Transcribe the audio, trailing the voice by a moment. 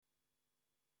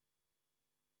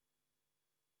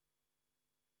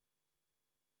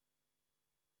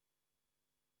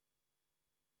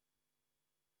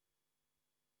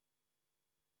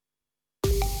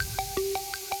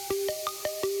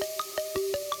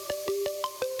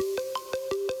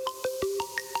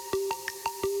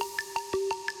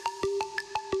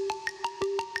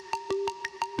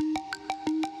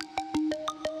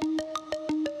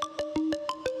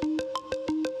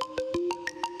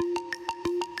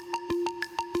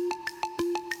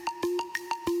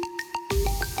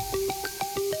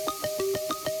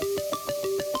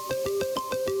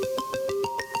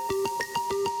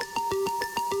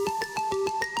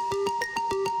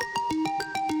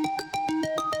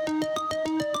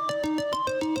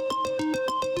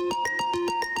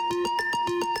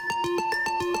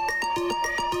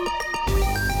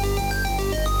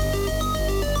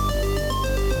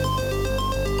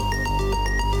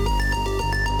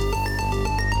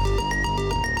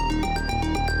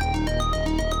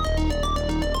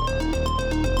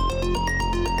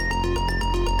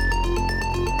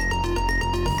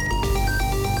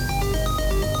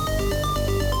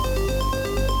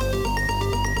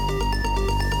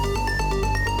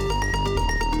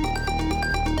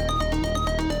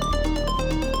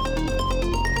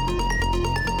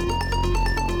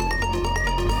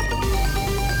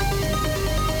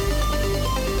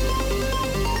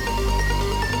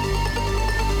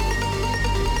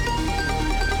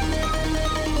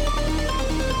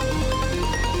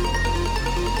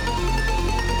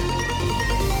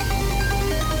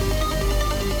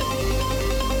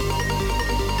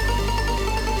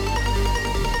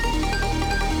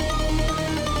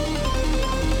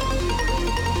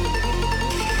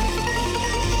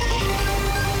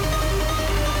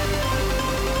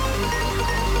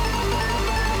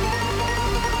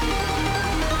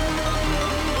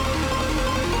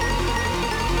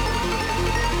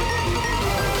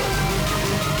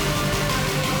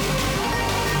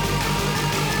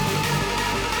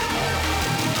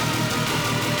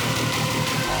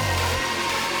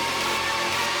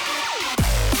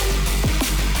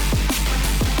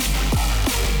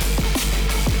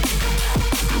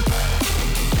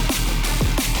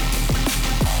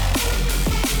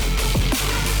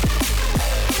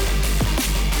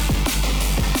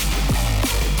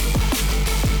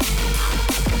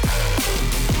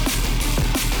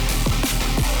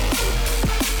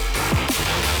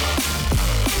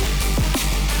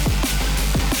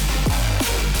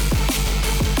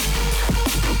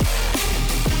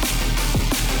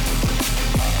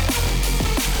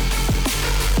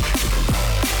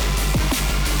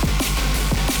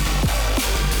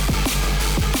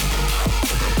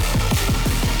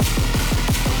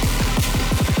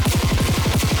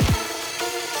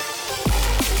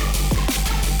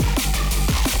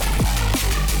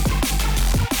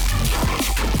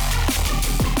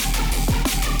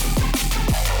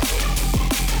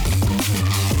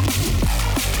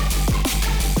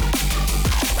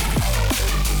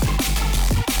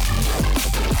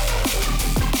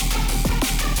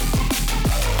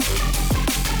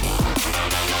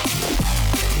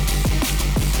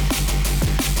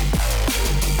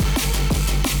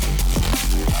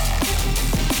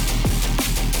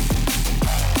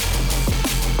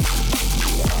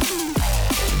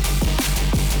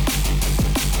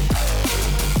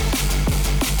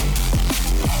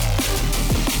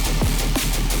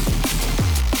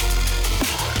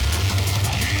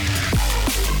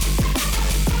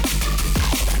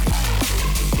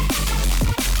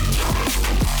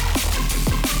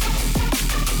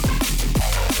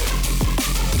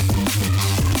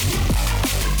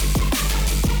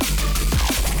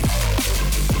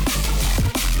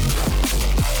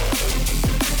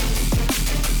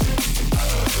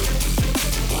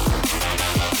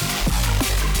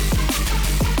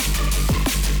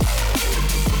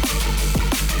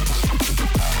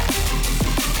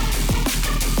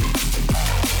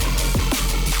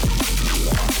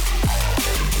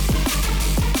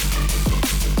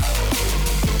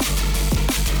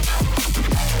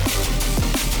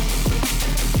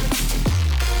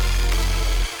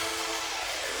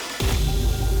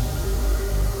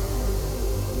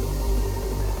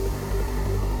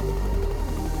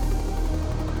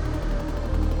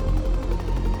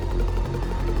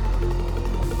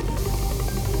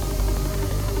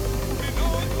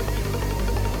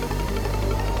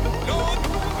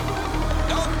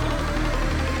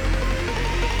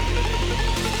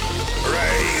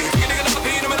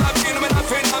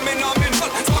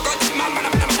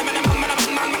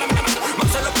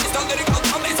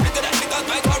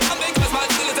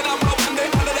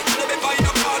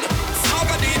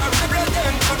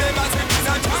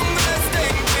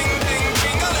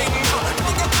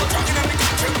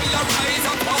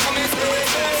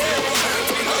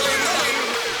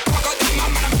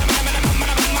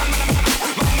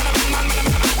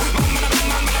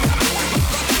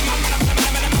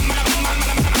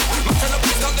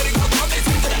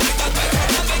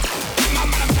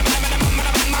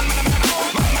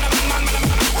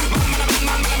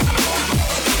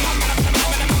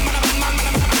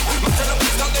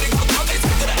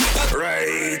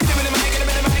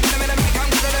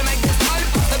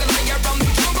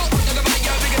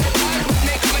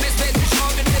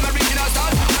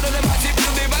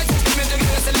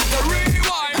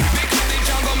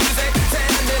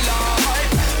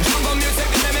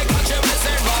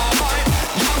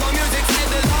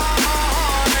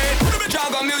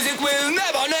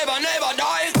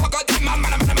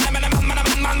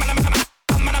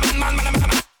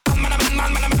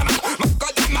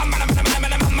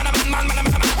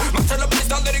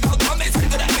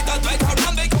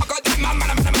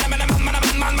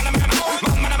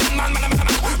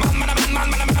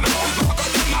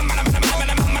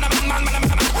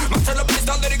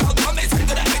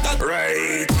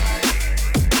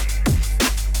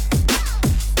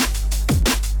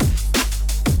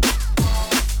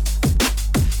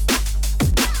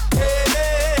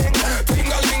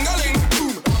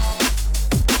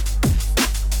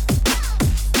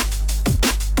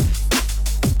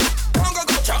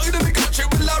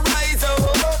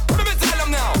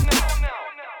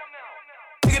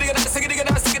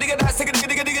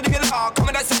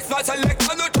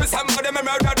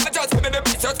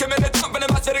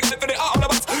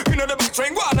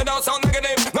Wanna know sound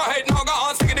negative. No hate, no go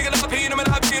on. Stick it in the pin, I'm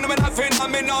not fin.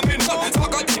 So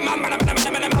go team,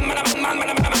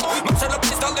 Marshall the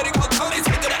pistol, let it go. Tony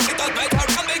say to that little better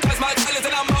run because my style is the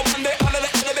number one. They all of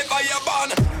the enemy fire burn.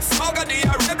 So go the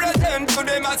represent to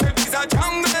the massive is a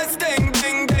junglist thing,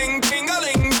 ding, ding,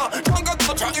 ting-a-ling. Jungle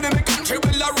culture in the country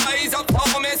will arise up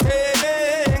for me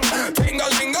sing.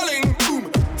 Ting-a-ling-a-ling, boom.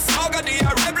 So go the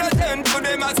represent to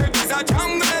the massive is a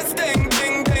junglist thing,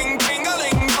 ding, ding,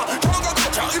 ting-a-ling. Jungle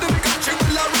culture in the country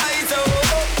will arise up.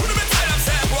 Who do we tell them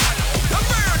say what? The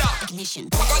murder. Ignition.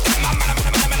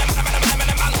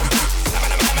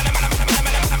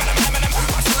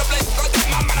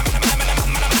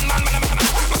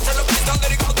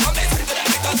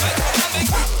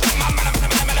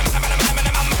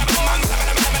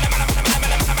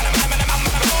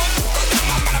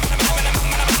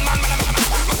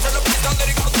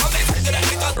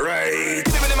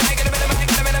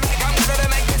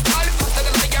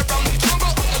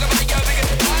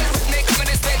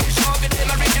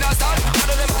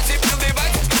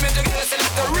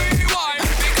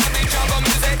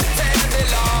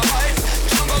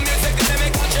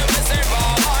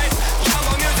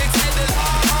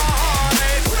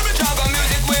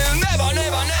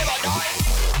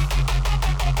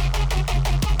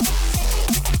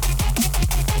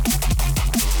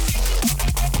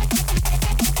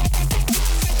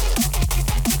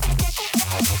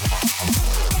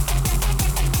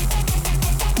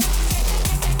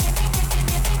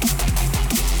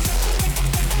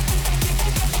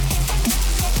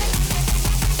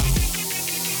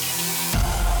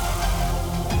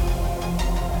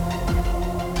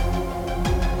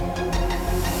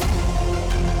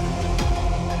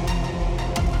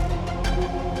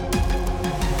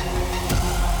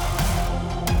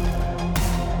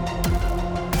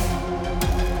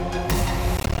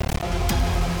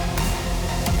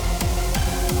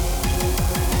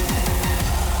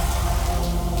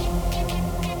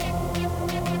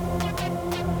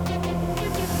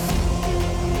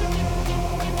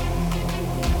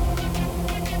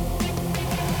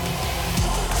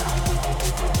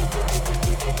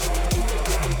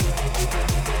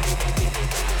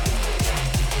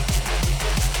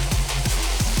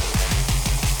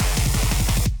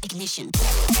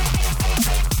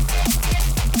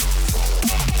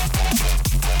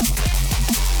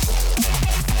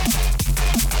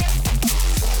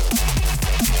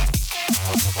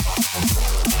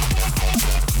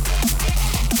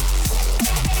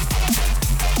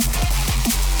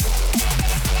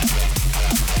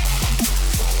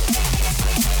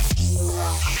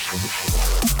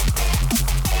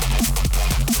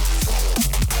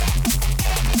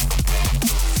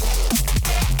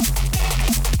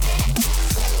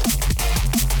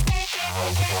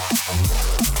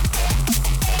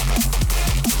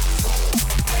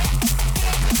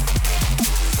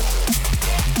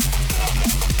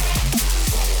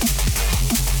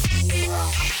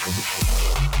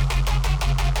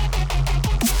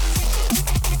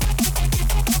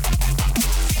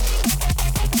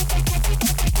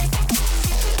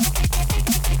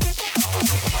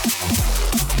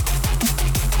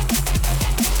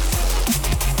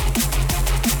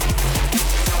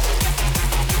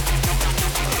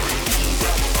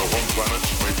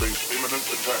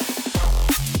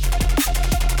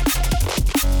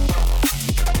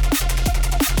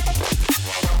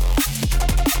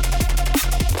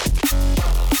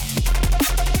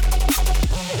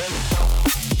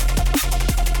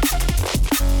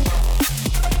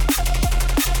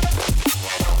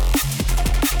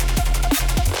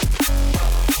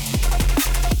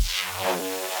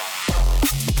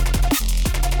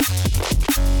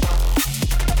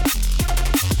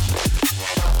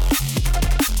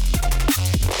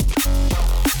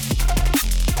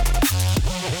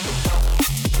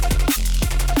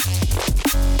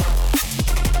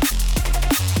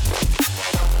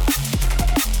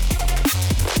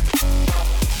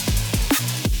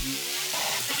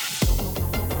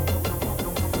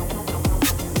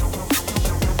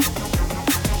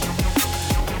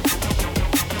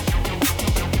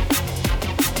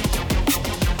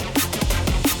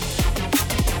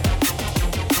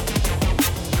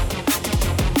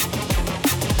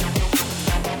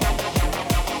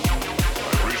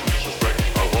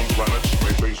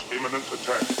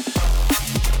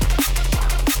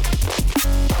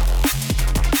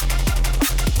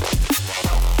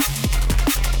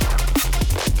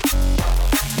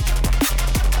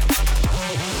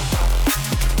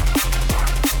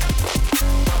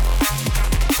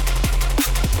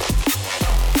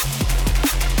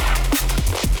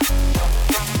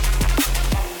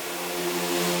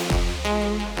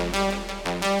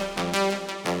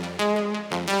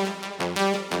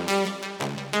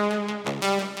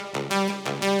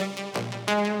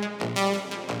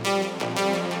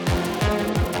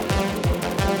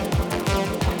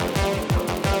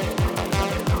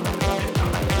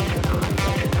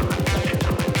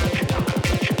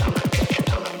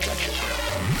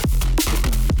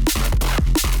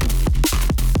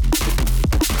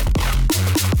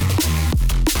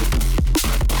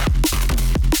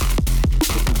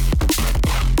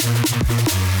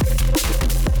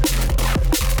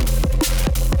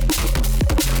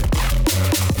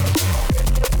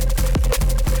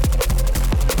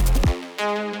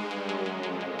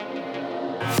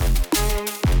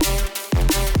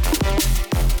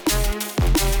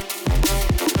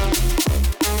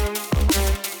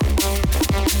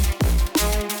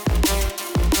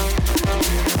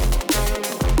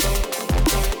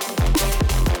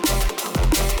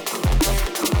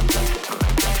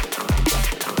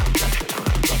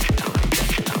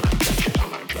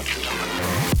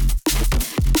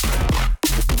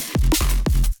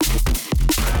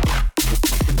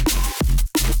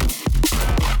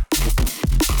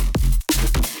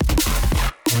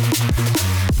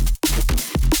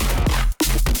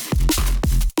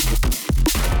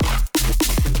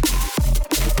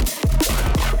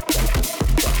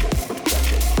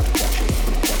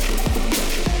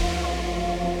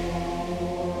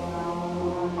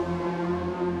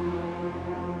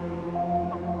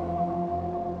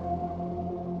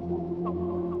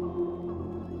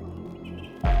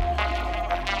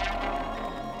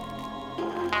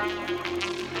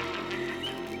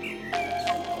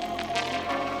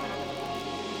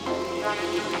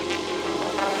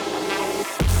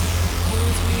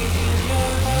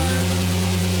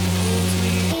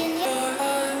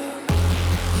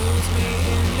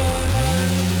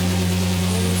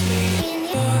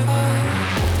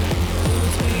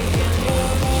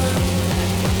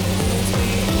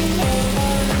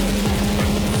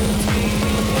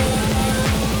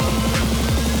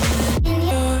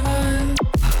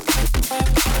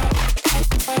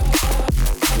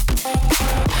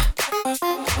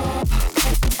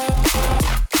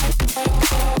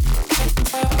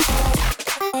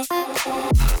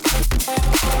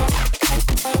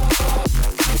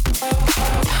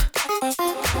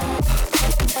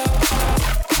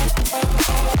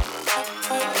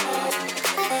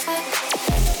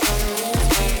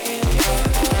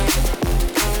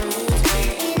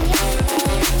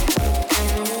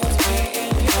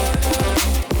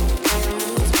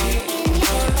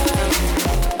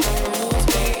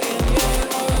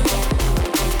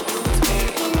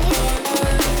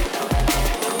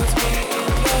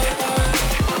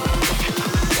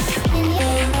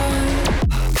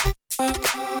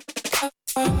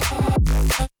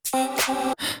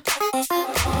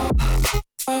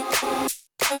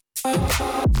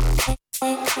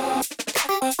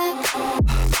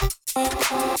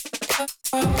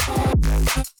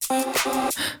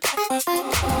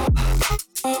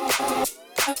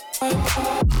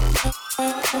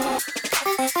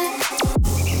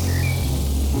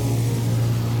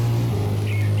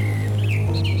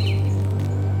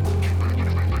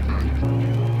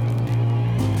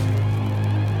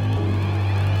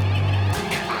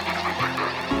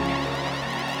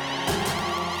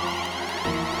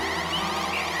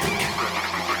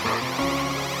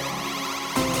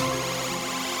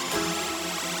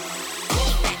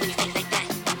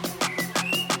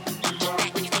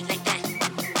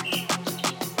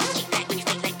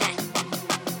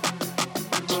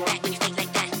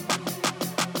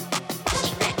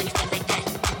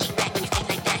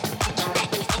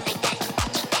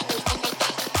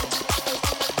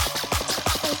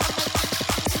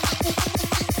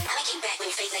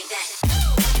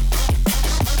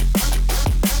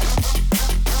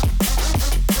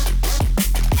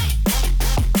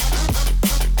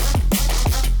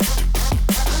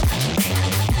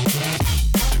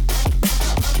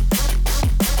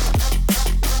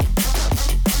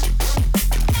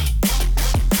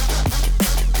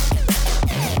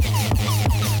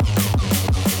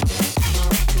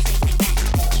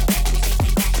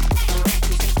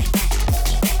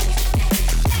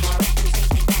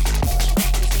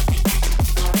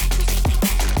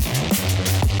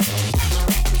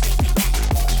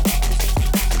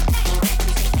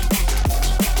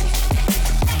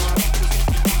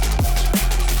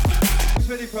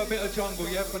 Jungle,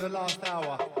 yeah, for the last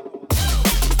hour.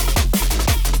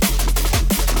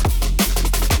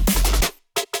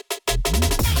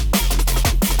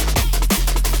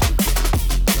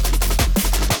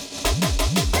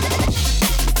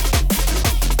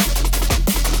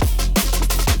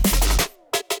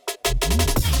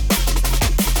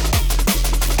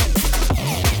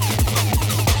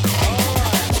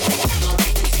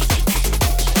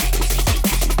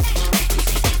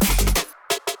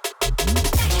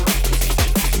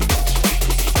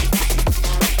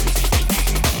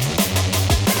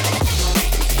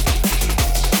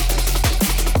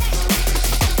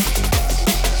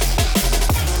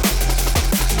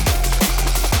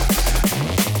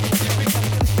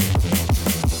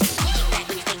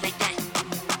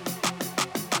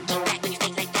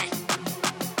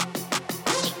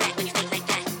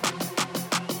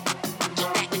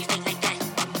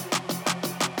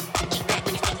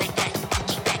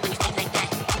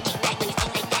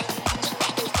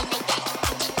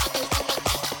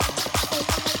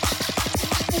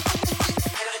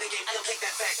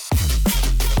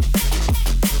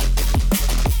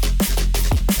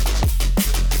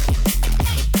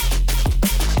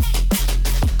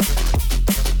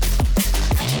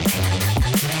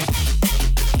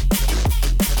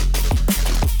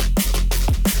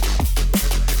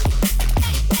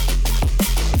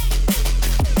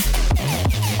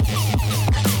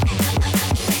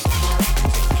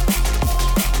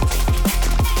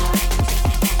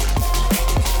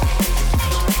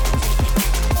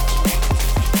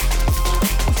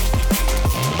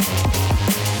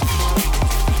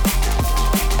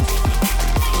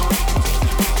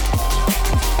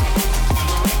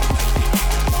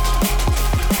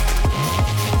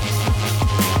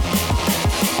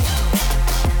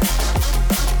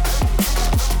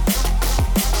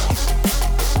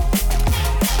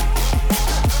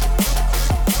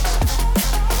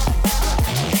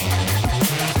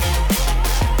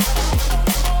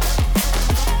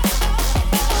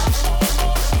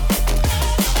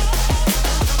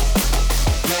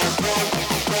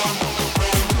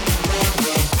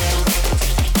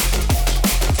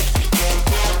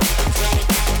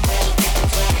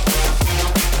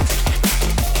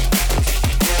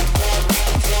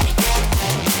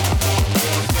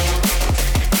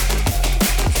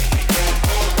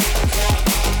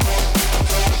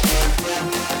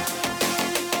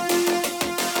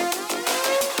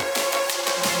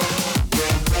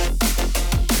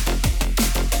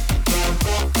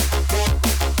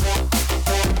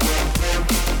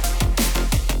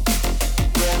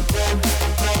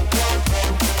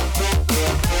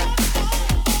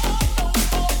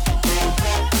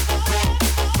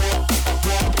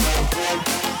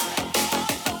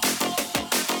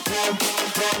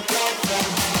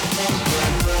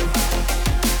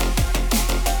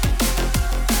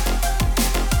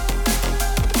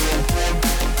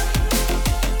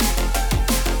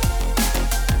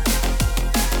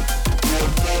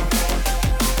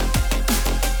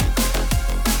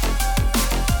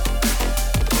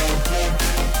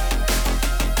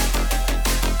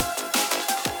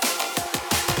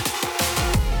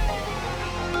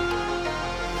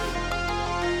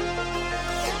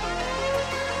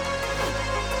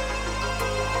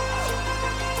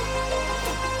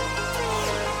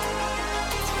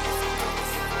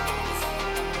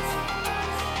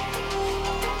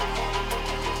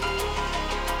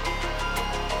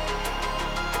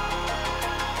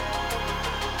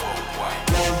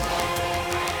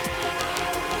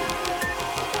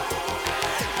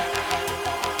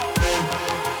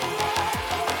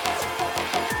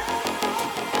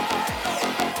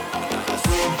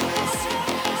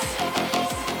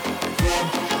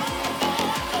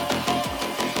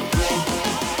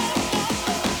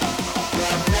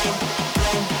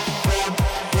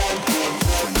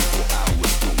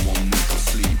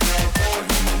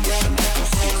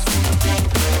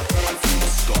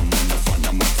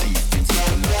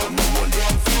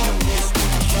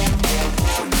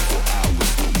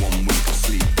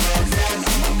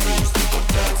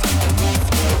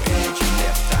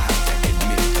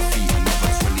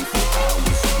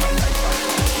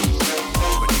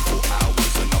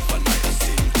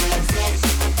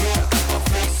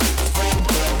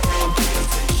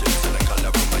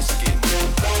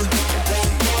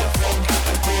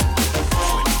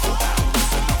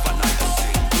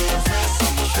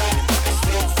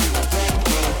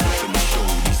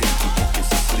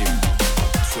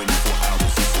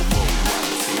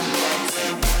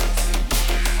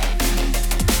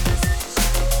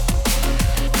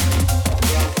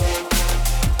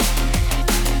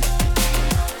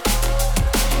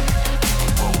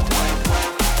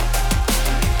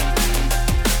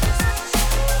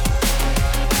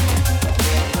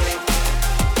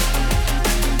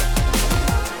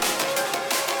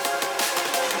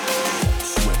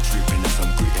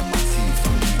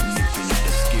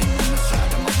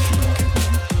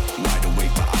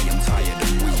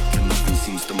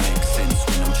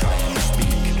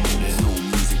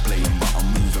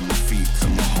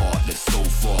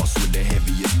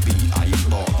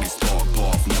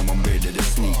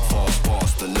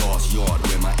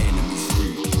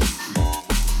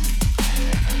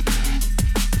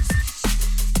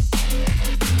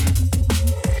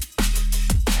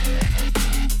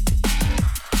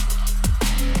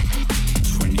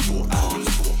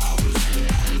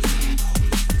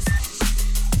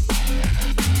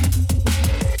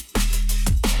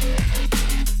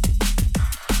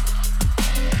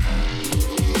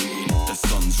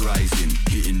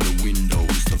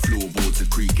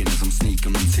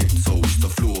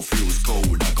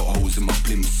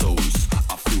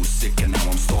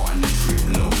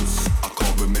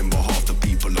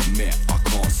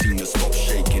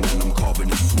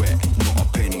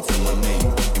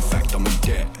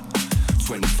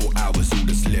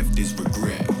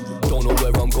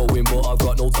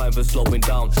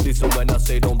 Listen when I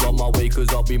say don't block my way,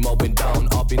 cause I'll be mowing down.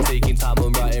 I've been taking time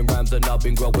and writing rhymes, and I've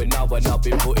been growing now. And I've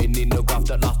been putting in the graft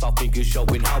at last, I think is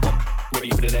showing how I'm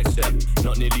ready for the next step.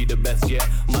 Not nearly the best yet.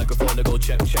 Microphone to go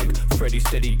check. Freddie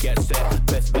steady, get set.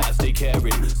 Best bet, stay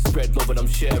caring. Spread love and I'm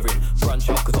sharing. Branch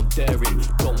out cause I'm daring.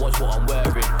 Don't watch what I'm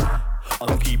wearing.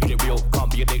 I'm keeping it real. Can't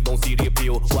be a dick, don't see the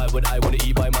appeal. Why would I wanna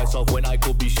eat by myself when I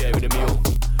could be sharing a meal?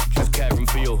 Just care and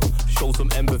feel. Show some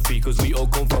empathy, cause we all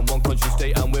come from one conscious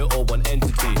state and we're all one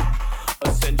entity.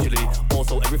 Essentially,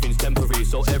 also everything's temporary.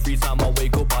 So every time I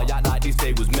wake up, I act like this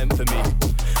day was meant for me.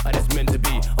 And it's meant to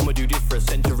be. I'ma do this for a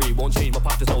century. Won't change my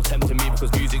path, there's no tempting me,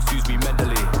 because music suits me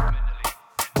mentally.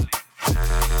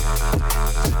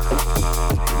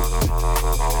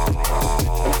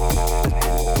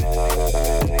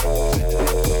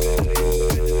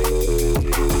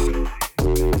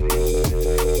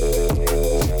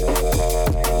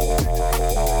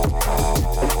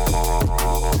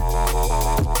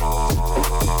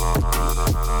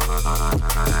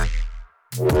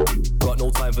 Got no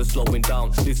time for slowing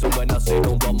down. Listen when I say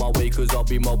don't block my way, cause I'll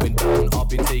be mowing down. I've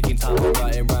been taking time and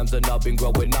writing rhymes, and I've been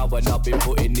growing now. And I've been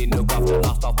putting in the graft at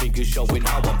last, I think is showing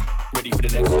how I'm ready for the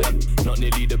next step. Not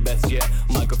nearly the best yet.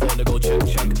 Microphone to go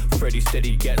check. Freddie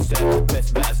steady, get set.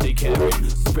 Best bet, stay caring.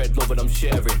 Spread love and I'm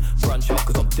sharing. Branch out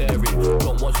cause I'm daring.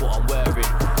 Don't watch what I'm wearing.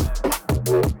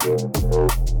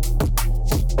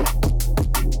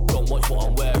 Don't watch what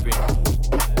I'm wearing.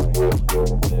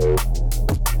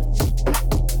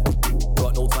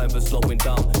 Got no time for slowing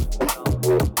down.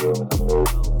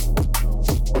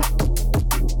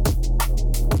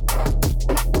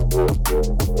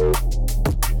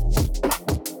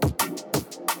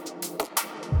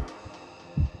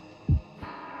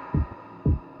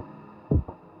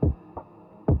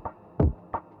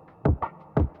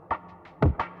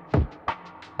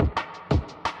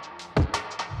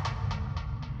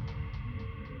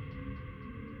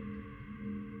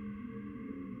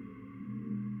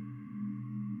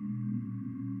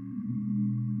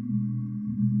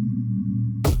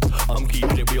 I'm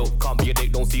keeping it real, can't be a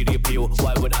dick, don't see the appeal.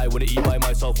 Why would I wanna eat by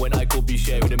myself when I could be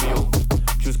sharing a meal?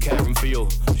 Just care and feel,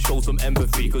 show some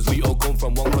empathy, cause we all come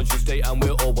from one conscious state and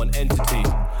we're all one entity.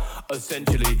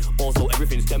 Essentially, also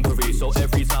everything's temporary. So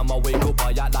every time I wake up,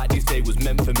 I act like this day was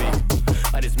meant for me.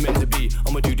 And it's meant to be,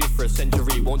 I'ma do this for a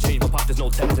century. Won't change my path, there's no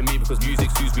tempting me, because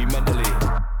music suits me mentally.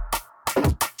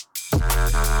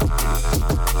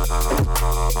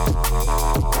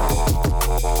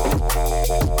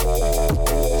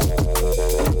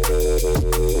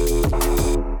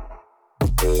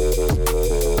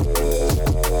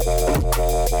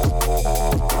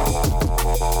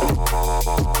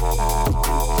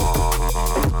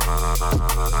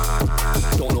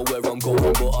 Don't know where I'm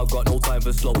going, but I've got no time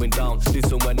for slowing down.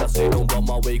 Listen when I say don't block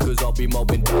my way, cause I'll be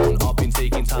mowing down. I've been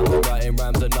taking time and writing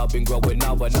rhymes, and I've been growing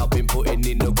now. And I've been putting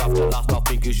in the graft at last, I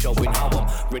think is showing how I'm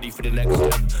ready for the next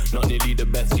step. Not nearly the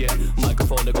best yet.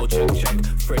 Microphone to go check.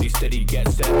 Freddie steady, get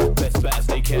set. Best bet,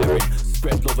 stay caring.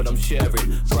 Spread love and I'm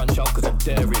sharing. Branch out cause I'm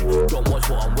daring. Don't watch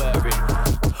what I'm wearing.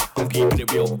 I'm keeping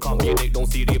it real, can't be a dick, don't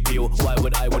see the appeal. Why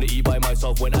would I wanna eat by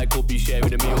myself when I could be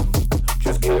sharing a meal?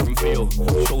 Just care and feel,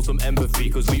 show some empathy,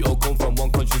 cause we all come from one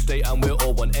conscious state and we're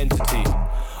all one entity.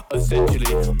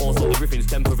 Essentially, also everything's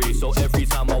temporary. So every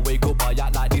time I wake up, I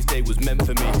act like this day was meant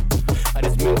for me. And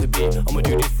it's meant to be, I'ma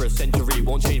do this for a century.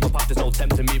 Won't change my path, there's no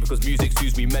tempting me, because music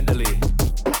suits me mentally.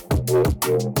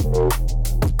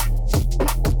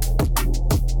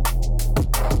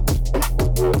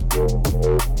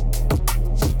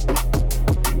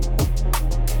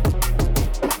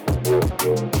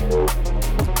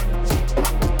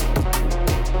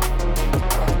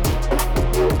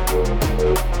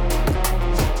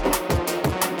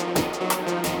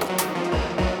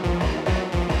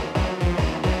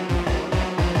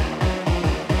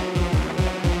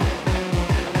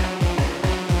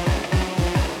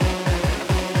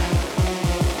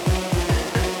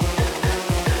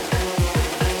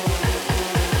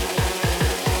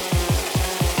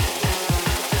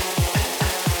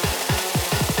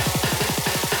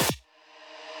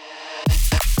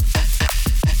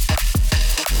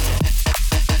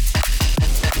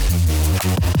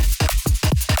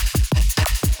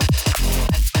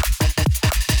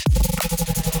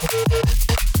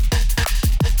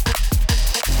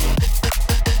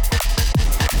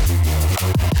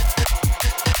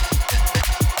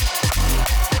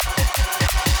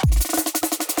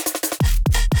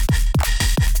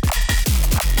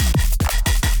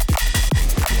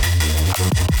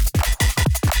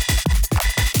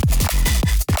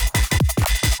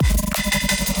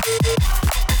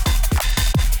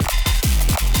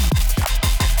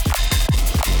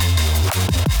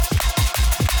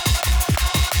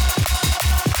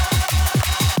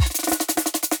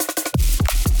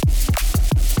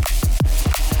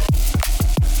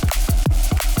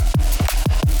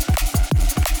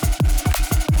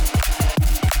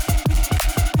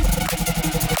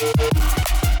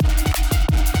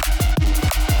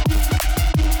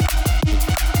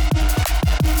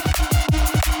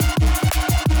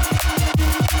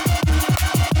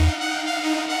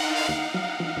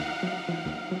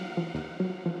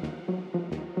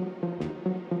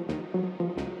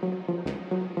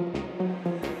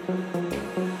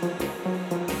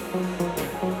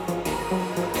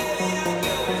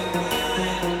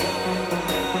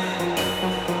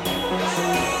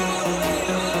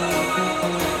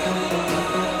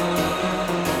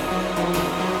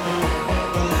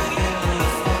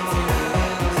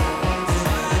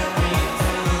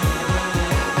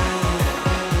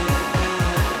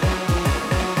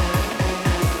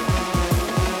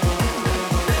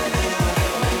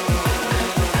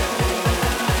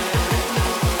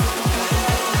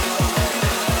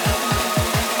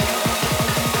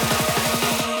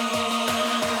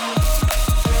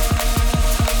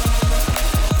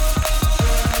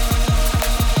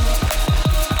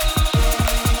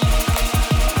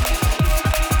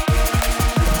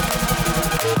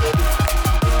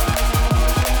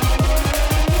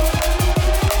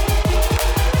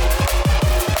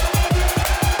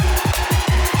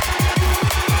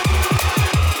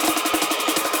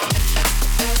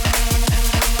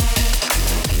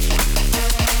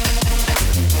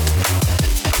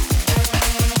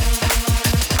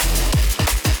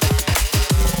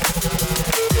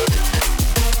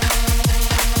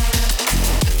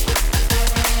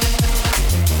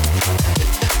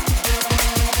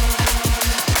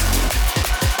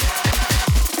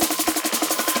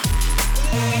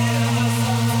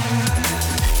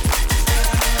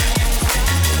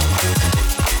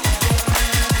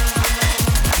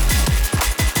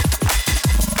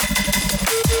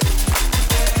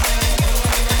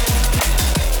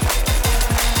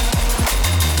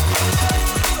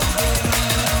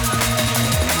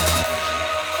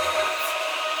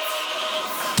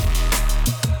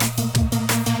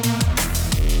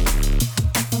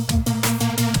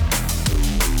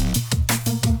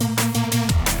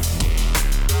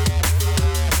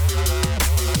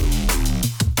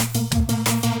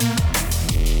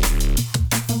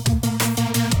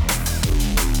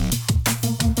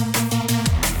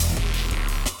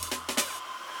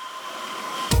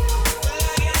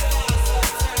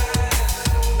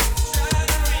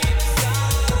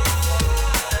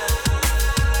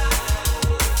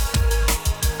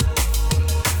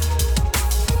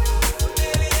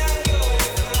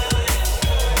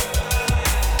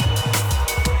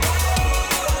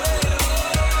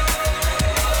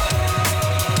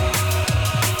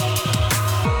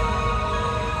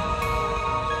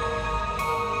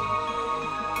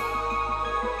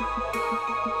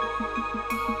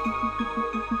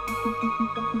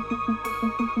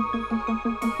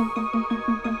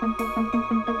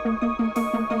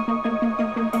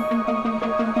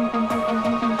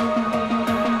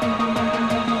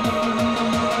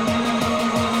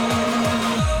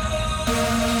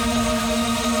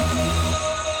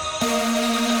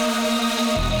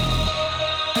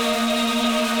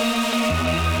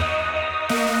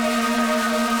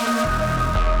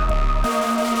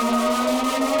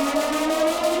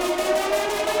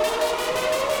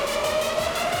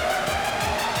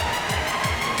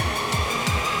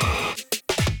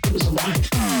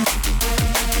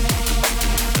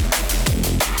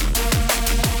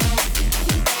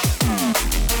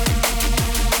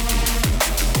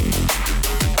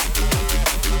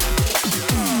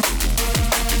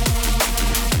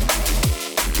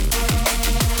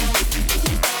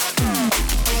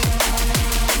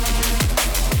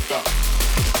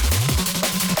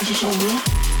 It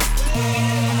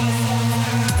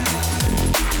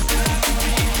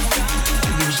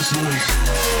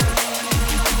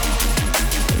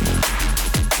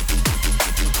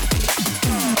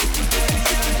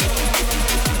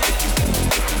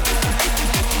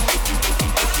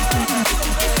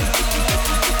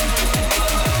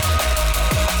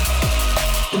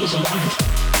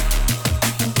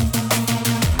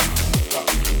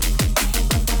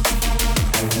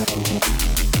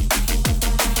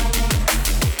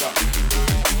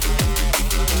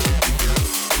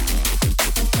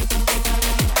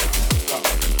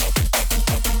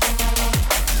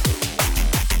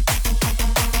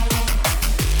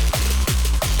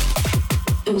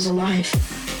was alive.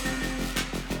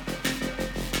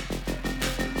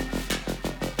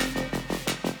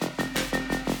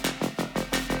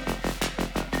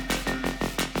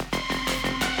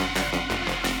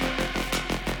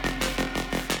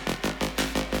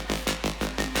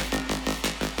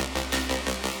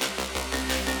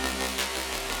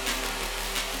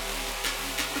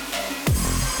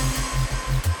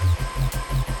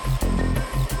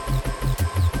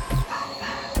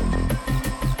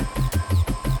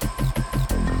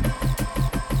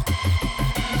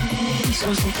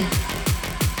 Or something.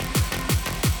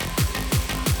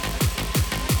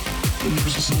 And there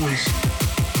was this noise.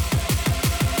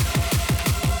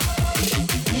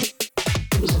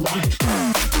 It was alive.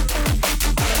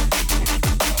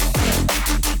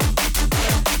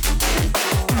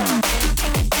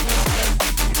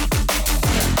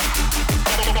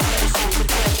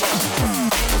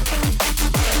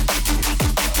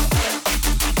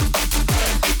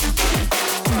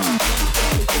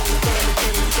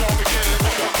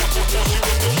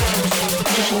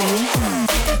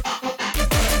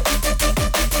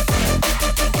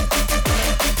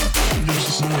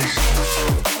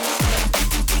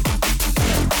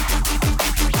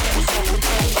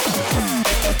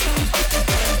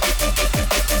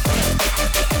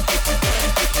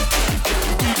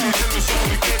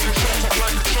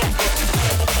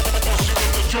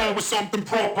 Something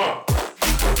proper.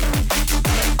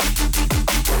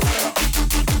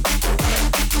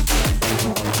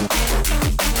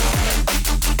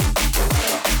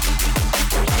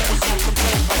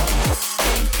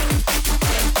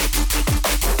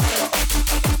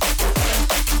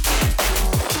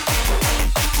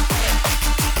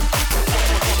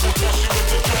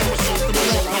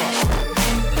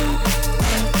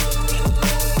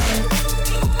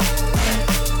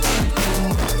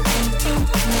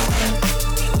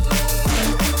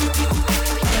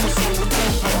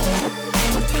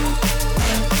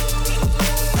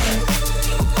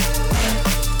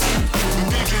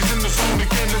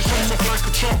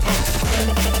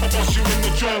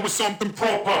 With something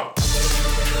proper.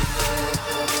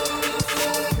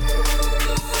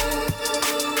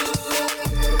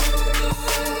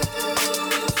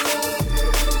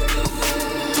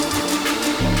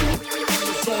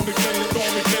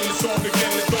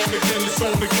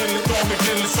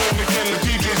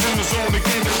 DJ's in the zone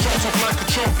again, it shows up like a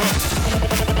chopper.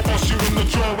 Bust you in the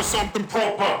jaw with something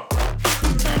proper.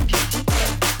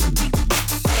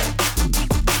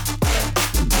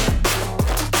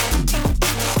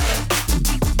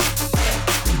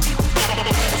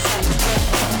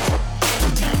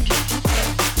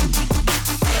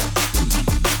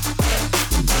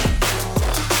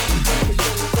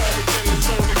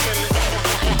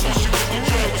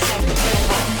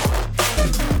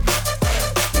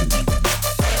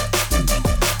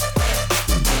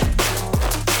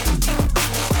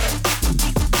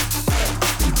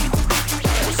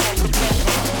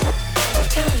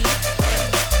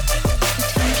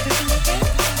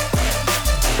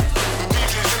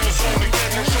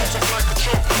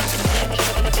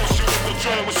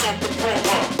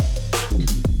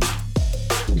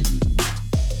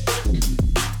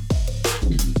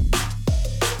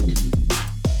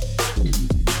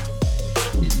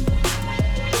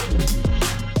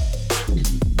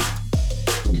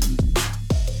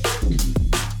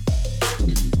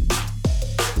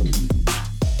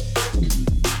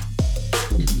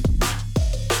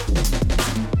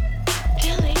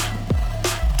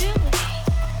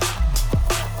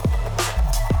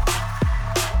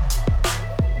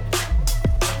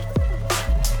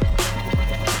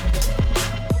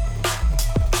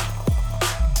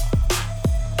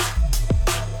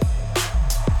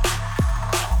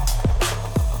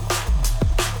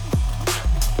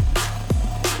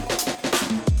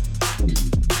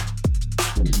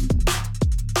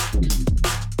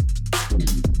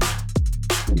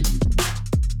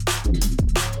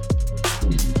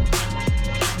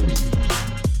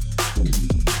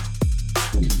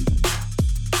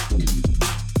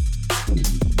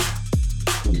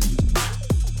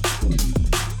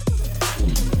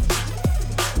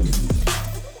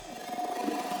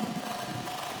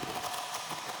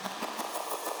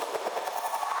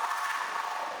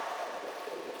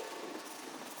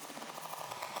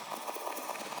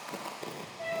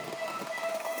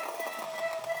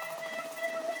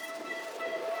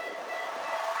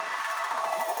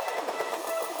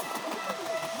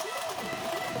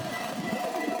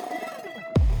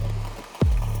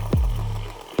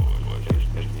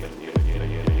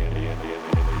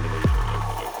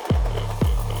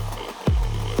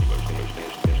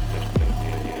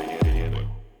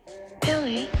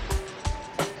 Billy,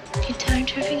 you time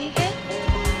tripping again?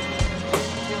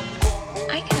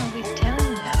 I can always tell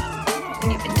you now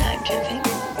when you've been time tripping.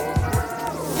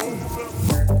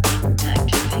 Time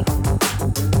tripping.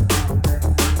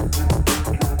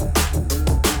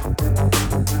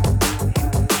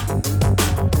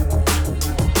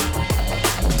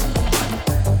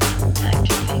 Time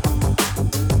tripping.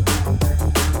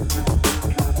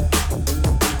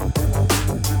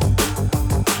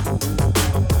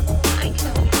 I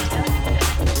can always tell you now.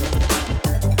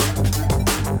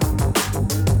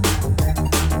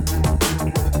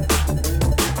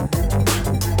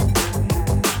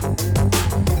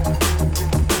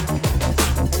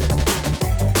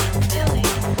 Billy,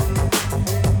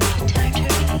 you time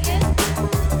tripping again?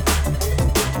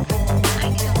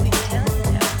 I can always tell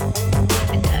you now.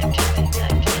 And time tripping,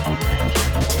 time tripping, time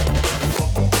tripping.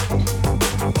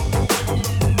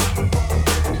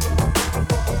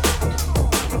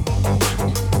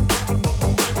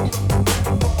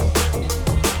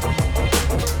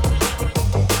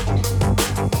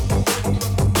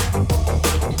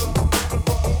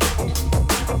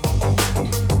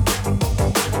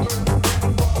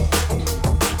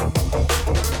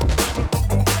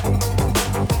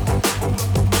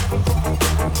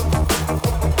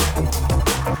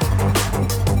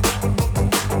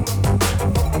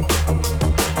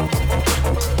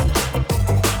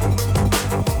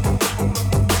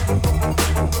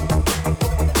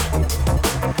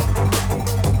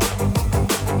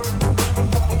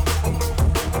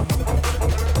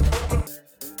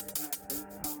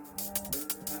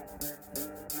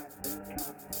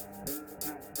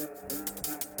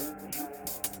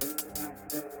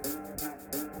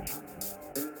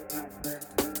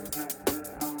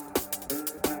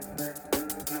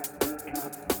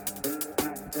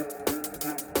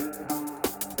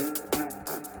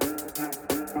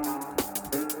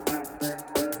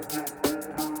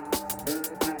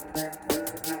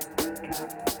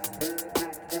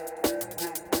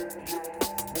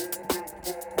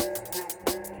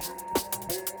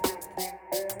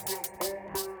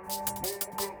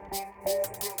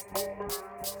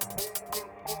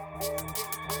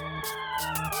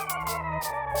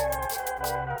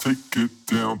 Take it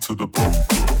down to the bone.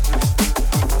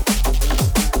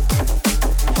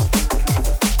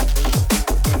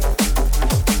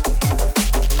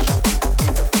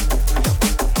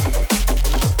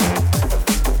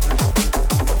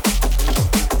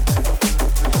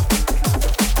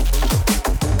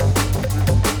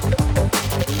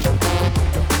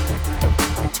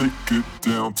 Take it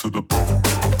down to the bone.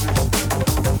 Take it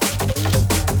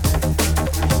down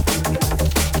to the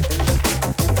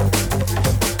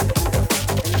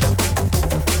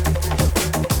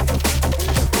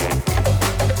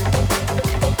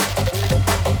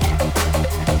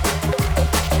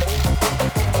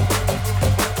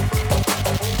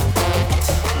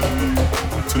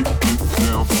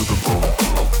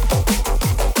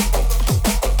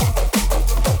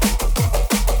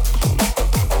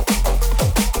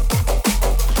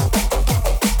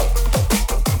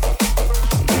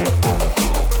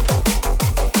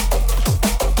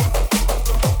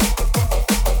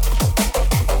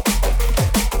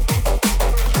bone.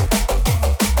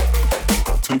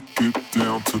 Take it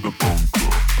down to the bone.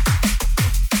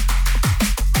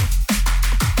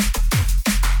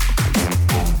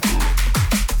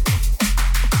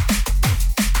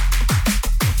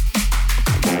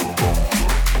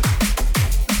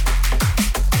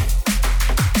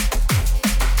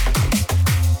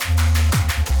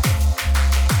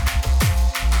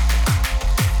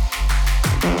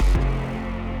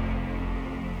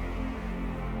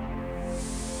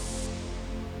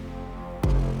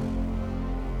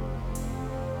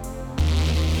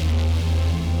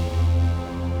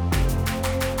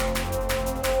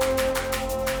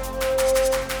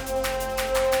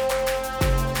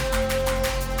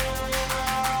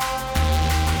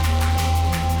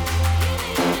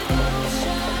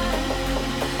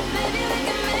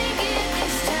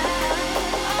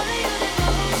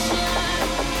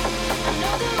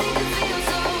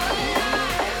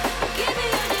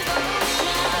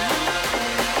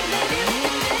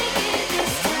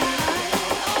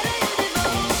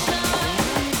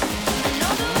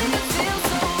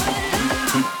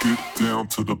 Take it down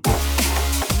to the bone.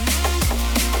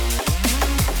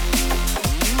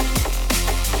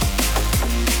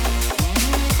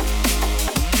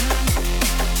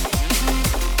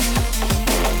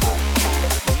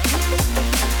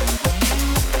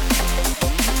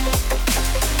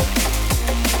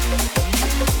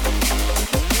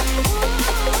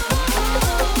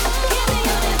 we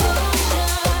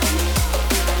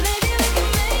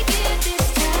can make it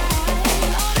this time.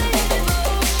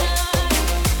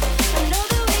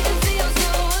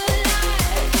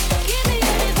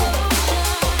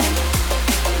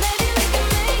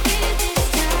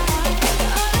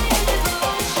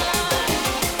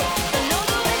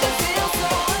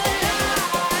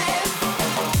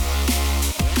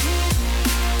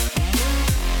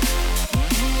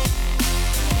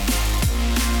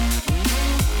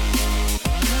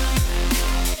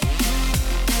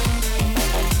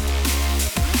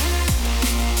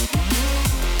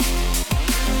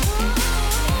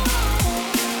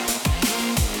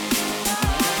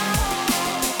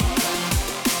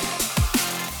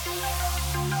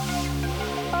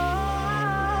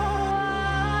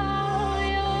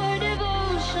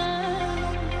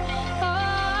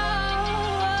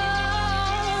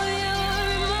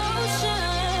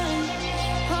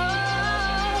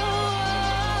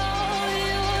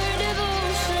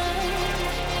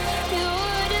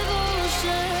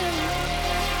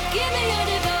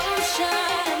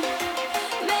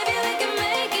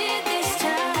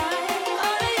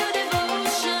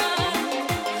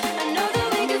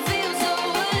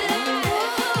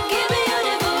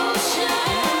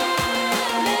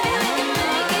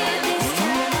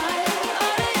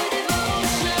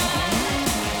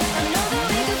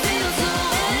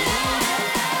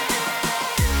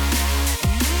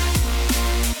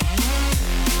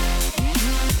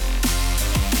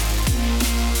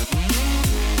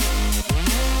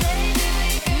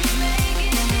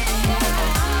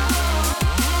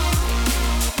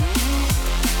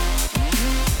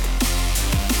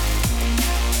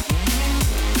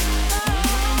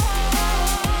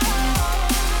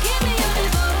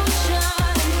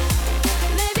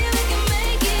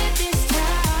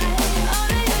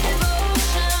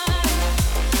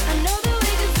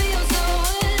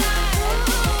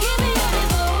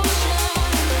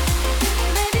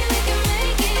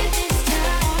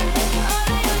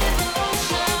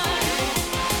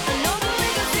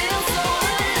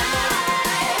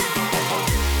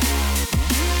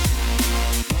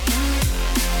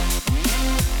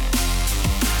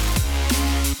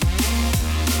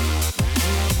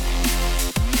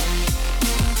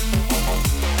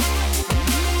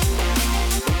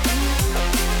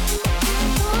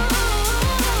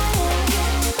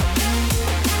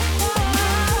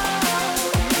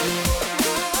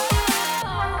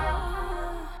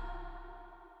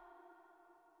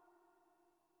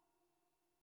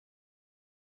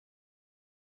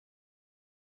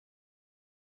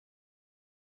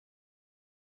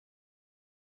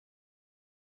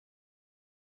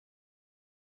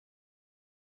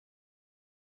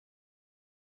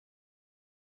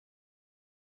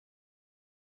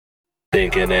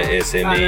 thinking that it's in the